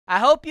I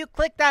hope you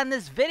clicked on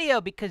this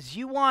video because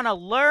you want to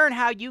learn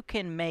how you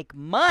can make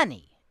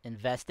money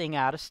investing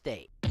out of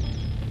state.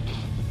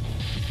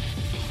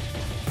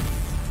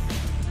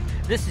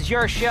 This is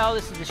your show.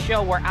 This is the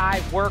show where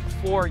I work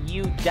for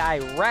you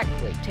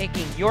directly,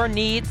 taking your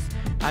needs.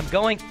 I'm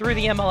going through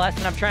the MLS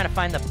and I'm trying to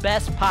find the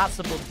best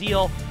possible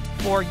deal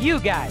for you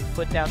guys.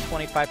 Put down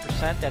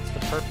 25%. That's the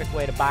perfect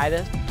way to buy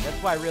this.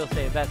 That's why real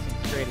estate investing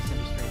is the greatest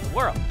industry in the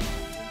world.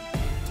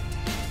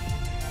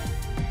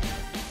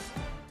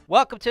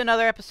 Welcome to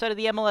another episode of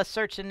the MLS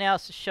Search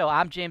Analysis Show.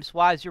 I'm James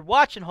Wise. You're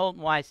watching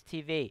Holton Wise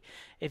TV.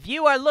 If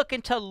you are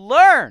looking to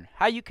learn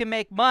how you can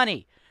make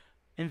money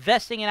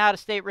investing in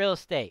out-of-state real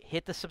estate,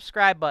 hit the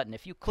subscribe button.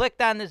 If you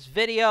clicked on this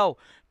video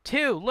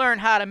to learn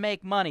how to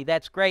make money,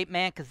 that's great,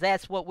 man, because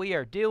that's what we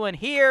are doing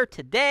here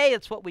today.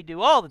 It's what we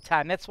do all the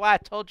time. That's why I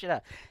told you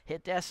to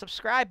hit that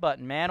subscribe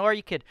button, man. Or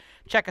you could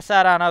check us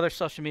out on other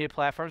social media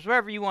platforms.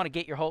 Wherever you want to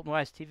get your Holton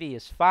Wise TV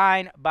is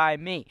fine by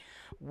me.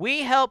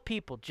 We help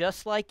people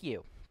just like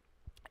you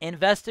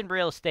invest in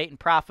real estate in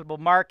profitable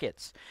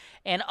markets.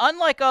 And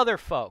unlike other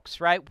folks,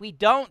 right, we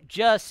don't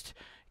just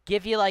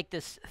give you like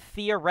this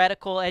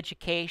theoretical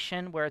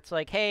education where it's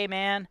like, hey,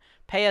 man,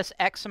 pay us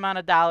X amount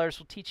of dollars.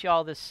 We'll teach you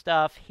all this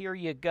stuff. Here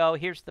you go.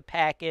 Here's the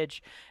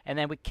package. And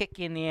then we kick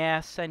you in the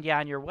ass, send you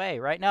on your way,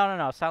 right?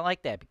 No. It's not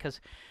like that,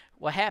 because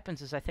what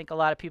happens is I think a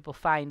lot of people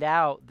find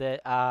out that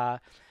a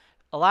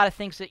lot of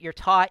things that you're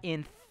taught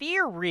in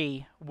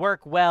theory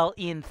work well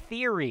in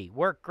theory,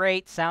 work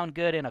great, sound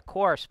good in a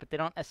course, but they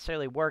don't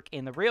necessarily work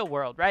in the real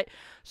world, right?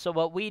 So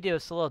what we do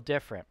is a little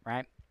different,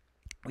 right?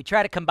 We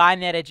try to combine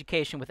that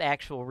education with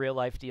actual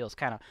real-life deals,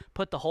 kind of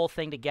put the whole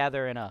thing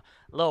together in a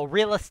little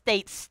real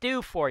estate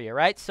stew for you,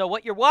 right? So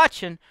what you're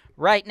watching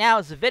right now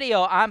is a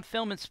video I'm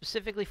filming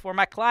specifically for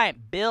my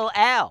client, Bill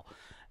Al.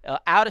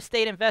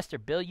 Out-of-state investor.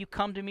 Bill, you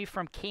come to me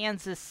from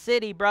Kansas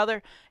City,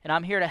 brother, and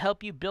I'm here to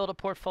help you build a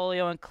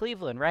portfolio in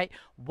Cleveland, right?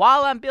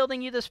 While I'm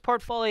building you this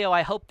portfolio,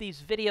 I hope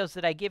these videos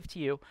that I give to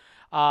you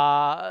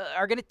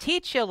are going to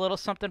teach you a little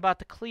something about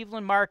the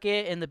Cleveland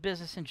market and the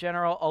business in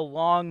general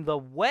along the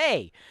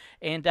way.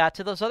 And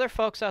to those other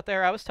folks out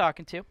there I was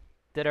talking to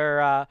that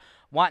are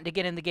wanting to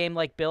get in the game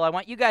like Bill, I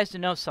want you guys to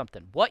know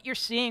something. What you're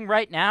seeing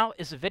right now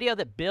is a video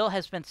that Bill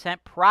has been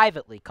sent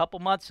privately a couple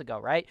months ago,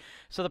 right?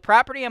 So the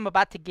property I'm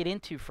about to get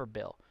into for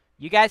Bill,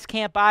 you guys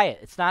can't buy it.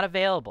 It's not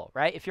available,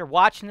 right? If you're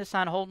watching this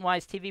on Holton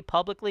Wise TV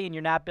publicly and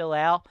you're not Bill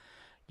Al,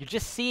 you're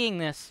just seeing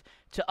this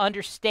to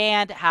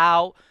understand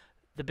how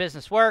the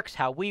business works,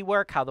 how we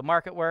work, how the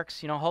market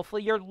works. You know,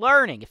 hopefully you're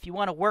learning. If you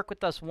want to work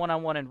with us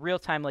one-on-one in real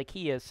time like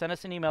he is, send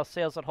us an email,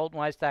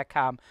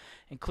 sales@holtonwise.com.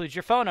 Includes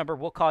your phone number.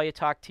 We'll call you,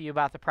 talk to you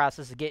about the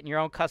process of getting your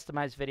own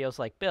customized videos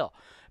like Bill.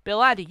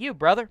 Bill, on to you,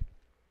 brother.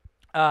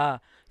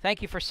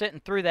 Thank you for sitting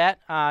through that.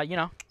 You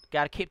know,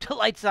 got to keep the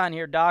lights on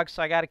here, dog,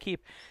 so I got to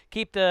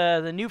keep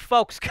the new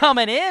folks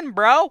coming in,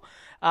 bro.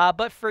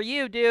 But for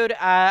you, dude,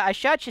 I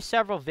shot you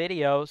several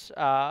videos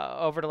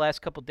over the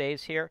last couple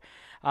days here.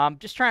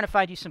 Just trying to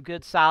find you some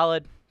good,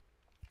 solid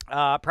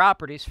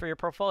properties for your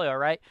portfolio,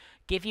 right?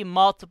 Give you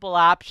multiple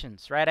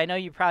options, right? I know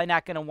you're probably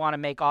not going to want to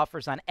make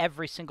offers on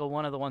every single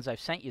one of the ones I've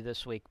sent you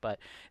this week, but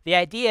the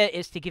idea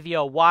is to give you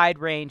a wide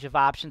range of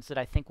options that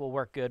I think will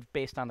work good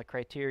based on the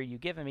criteria you've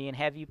given me and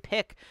have you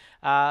pick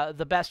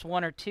the best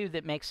one or two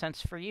that makes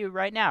sense for you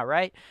right now,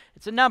 right?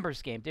 It's a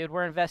numbers game, dude.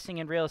 We're investing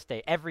in real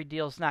estate. Every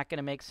deal's not going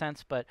to make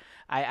sense, but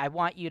I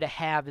want you to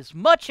have as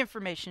much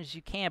information as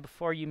you can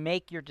before you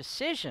make your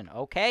decision,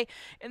 okay?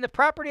 And the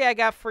property I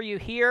got for you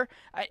here,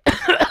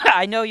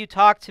 I know you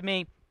talked to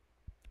me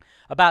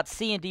about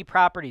C&D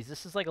properties.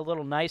 This is like a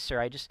little nicer.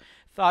 I just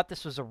thought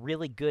this was a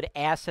really good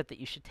asset that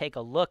you should take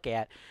a look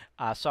at.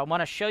 So I want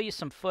to show you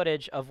some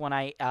footage of when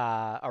I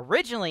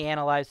originally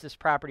analyzed this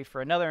property for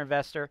another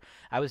investor.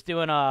 I was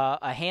doing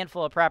a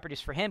handful of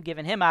properties for him,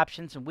 giving him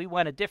options, and we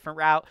went a different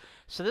route.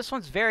 So this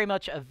one's very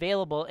much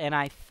available, and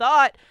I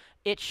thought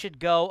it should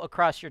go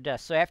across your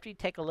desk. So after you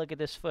take a look at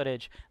this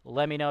footage,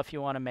 let me know if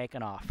you want to make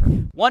an offer.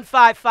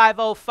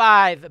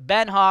 15505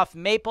 Benhoff,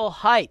 Maple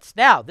Heights.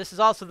 Now, this is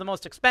also the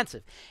most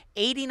expensive,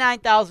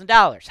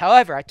 $89,000.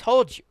 However, I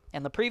told you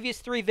in the previous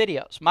 3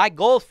 videos, my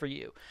goal for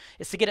you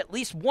is to get at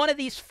least one of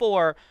these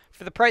 4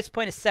 for the price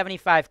point of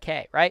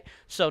 $75K, right?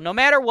 So no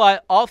matter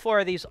what, all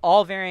 4 of these,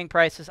 all varying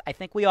prices, I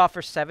think we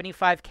offer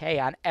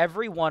 $75K on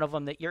every one of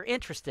them that you're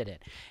interested in.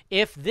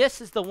 If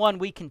this is the one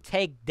we can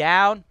take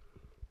down,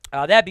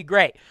 that'd be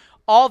great.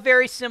 All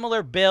very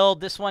similar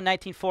build. This one,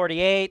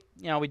 1948.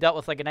 You know, we dealt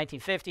with like a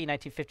 1950,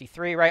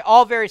 1953, right?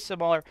 All very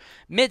similar.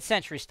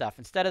 Mid-century stuff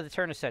instead of the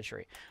turn of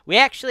century. We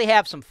actually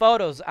have some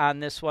photos on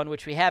this one,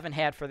 which we haven't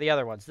had for the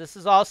other ones. This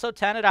is also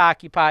tenant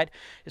occupied.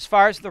 As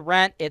far as the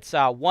rent, it's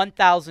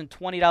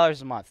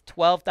 $1,020 a month,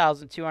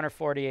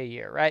 $12,240 a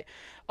year, right?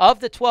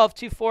 Of the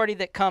 $12,240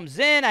 that comes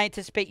in, I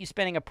anticipate you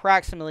spending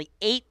approximately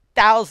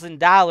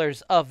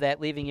 $8,000 of that,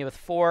 leaving you with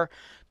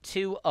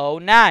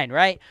 4209,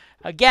 right?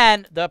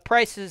 Again, the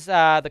prices,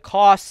 the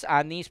costs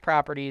on these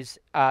properties,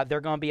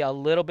 they're going to be a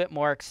little bit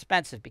more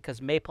expensive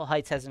because Maple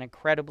Heights has an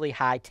incredibly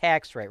high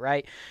tax rate,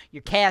 right?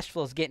 Your cash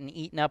flow is getting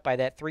eaten up by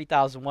that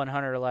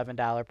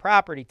 $3,111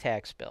 property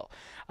tax bill.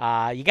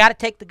 You got to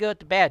take the good with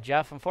the bad,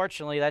 Jeff.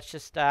 Unfortunately, that's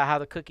just how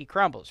the cookie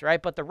crumbles,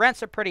 right? But the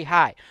rents are pretty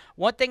high.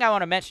 One thing I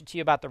want to mention to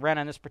you about the rent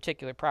on this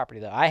particular property,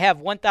 though, I have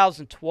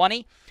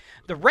 1,020.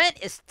 The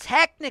rent is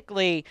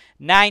technically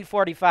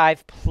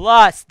 $945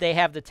 plus they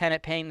have the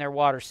tenant paying their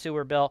water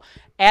sewer bill.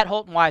 At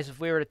Holton Wise,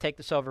 if we were to take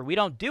this over, we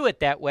don't do it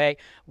that way.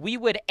 We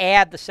would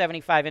add the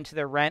 $75 into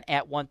their rent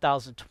at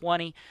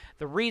 $1,020.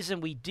 The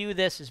reason we do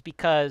this is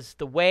because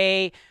the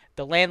way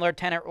the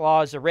landlord-tenant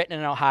laws are written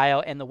in Ohio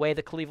and the way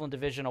the Cleveland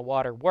Division of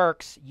Water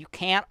works, you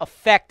can't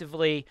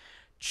effectively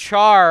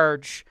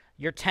charge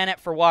your tenant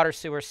for water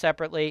sewer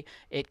separately.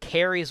 It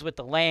carries with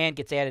the land,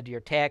 gets added to your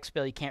tax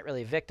bill. You can't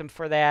really evict them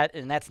for that,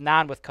 and that's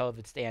with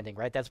COVID standing,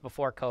 right? That's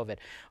before COVID.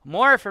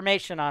 More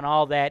information on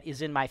all that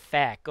is in my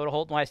FAQ. Go to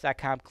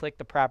HoltonWise.com, click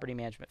the property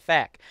management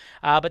FAQ.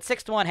 But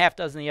 6 to 1, half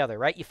dozen the other,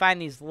 right? You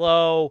find these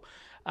low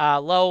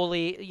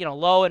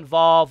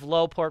involved,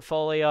 low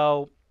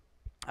portfolio,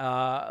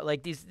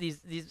 like these.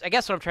 I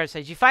guess what I'm trying to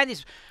say is you find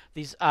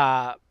these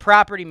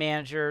property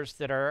managers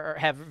that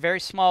have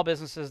very small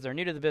businesses, they're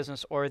new to the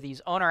business, or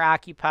these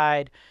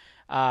owner-occupied,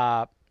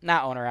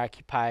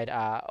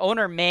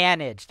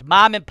 owner-managed,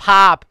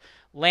 mom-and-pop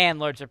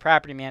landlords or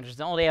property managers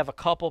that only have a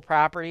couple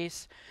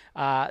properties.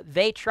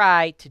 They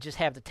try to just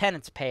have the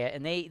tenants pay it,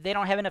 and they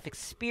don't have enough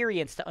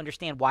experience to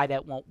understand why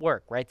that won't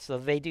work, right? So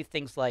they do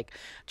things like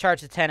charge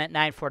the tenant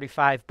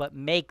 $945, but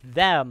make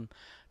them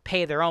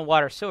pay their own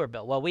water sewer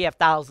bill. Well, we have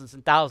thousands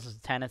and thousands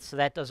of tenants, so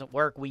that doesn't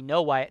work. We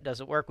know why it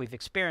doesn't work. We've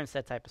experienced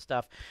that type of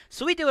stuff.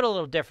 So we do it a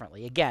little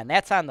differently. Again,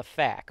 that's on the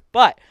FAQ.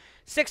 But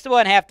 6 to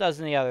 1, half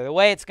dozen the other. The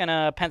way it's going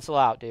to pencil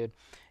out, dude.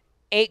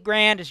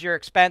 $8,000 is your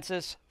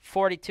expenses.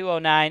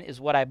 4209 is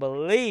what I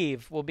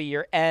believe will be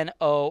your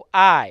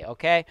NOI,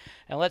 okay?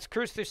 And let's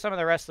cruise through some of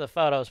the rest of the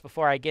photos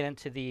before I get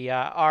into the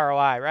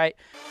ROI, right?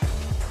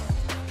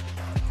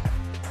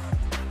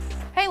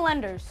 Hey,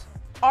 lenders.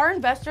 Our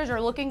investors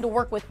are looking to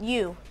work with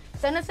you.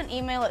 Send us an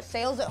email at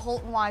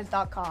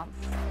sales@holtonwise.com.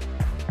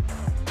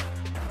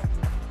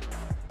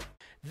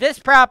 This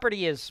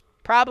property is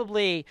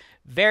probably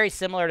very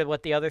similar to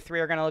what the other 3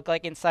 are going to look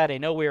like inside. I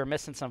know we were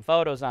missing some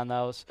photos on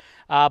those,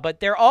 but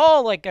they're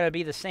all like going to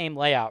be the same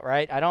layout,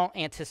 right? I don't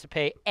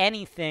anticipate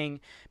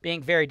anything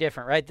being very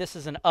different, right? This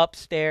is an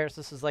upstairs.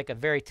 This is like a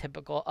very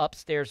typical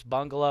upstairs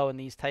bungalow in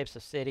these types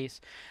of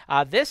cities.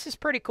 This is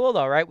pretty cool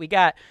though, right? We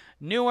got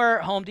newer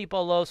Home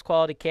Depot Lowe's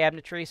quality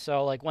cabinetry,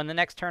 so like when the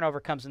next turnover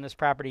comes in this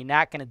property,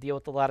 not going to deal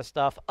with a lot of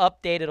stuff.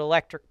 Updated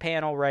electric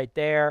panel right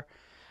there.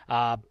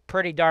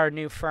 Pretty darn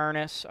new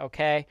furnace,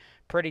 okay?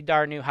 Pretty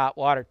darn new hot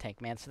water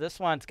tank, man. So this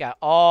one's got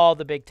all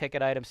the big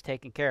ticket items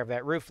taken care of.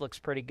 That roof looks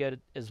pretty good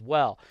as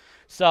well.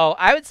 So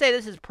I would say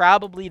this is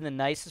probably the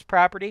nicest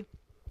property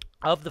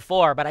of the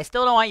 4, but I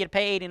still don't want you to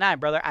pay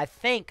 $89, brother. I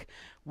think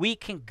we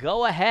can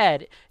go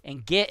ahead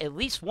and get at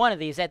least one of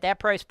these at that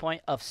price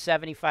point of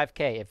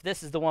 $75K. If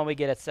this is the one we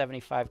get at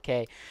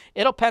 $75K,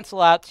 it'll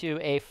pencil out to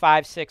a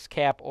 5.6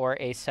 cap or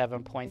a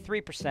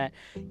 7.3%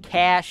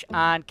 cash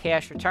on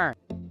cash return.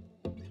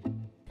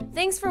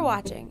 Thanks for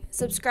watching.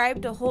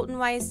 Subscribe to Holton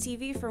Wise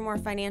TV for more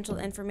financial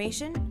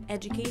information,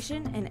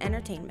 education, and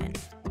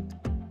entertainment.